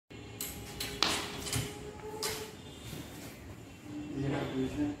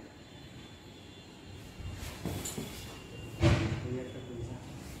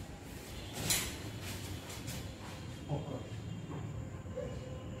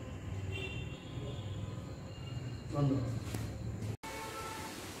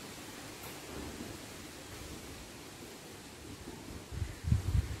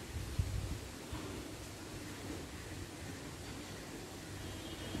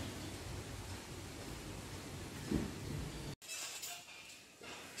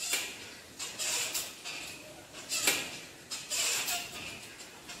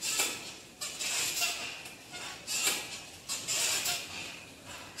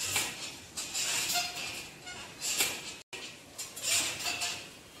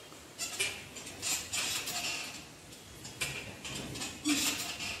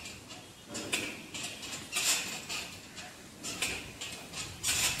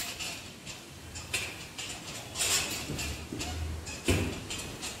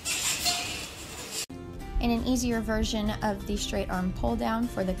In an easier version of the straight arm pull down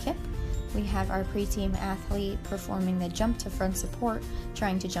for the kip, we have our pre-team athlete performing the jump to front support,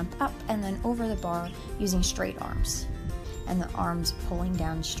 trying to jump up and then over the bar using straight arms, and the arms pulling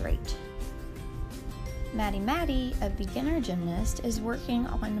down straight. Maddie, a beginner gymnast, is working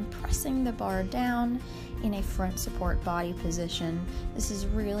on pressing the bar down in a front support body position. This is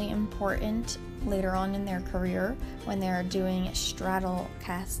really important later on in their career when they're doing straddle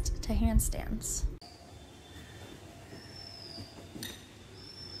cast to handstands.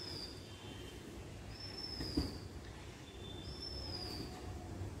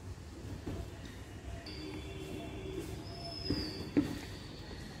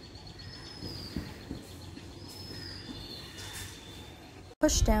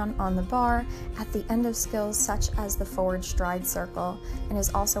 Push down on the bar at the end of skills such as the forward stride circle, and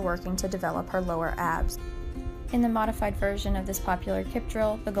is also working to develop her lower abs. In the modified version of this popular kip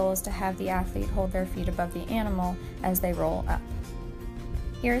drill, the goal is to have the athlete hold their feet above the animal as they roll up.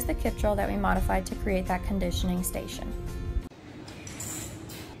 Here is the kip drill that we modified to create that conditioning station.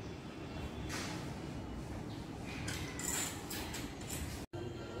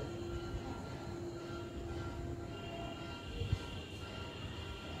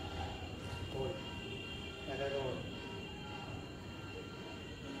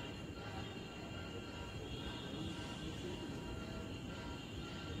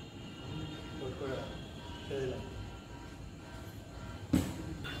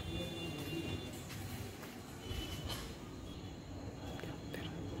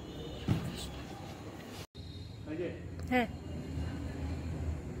 Hey.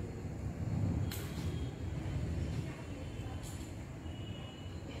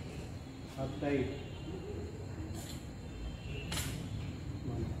 Upside.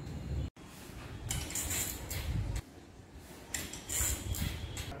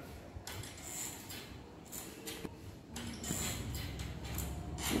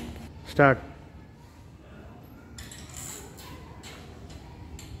 Start.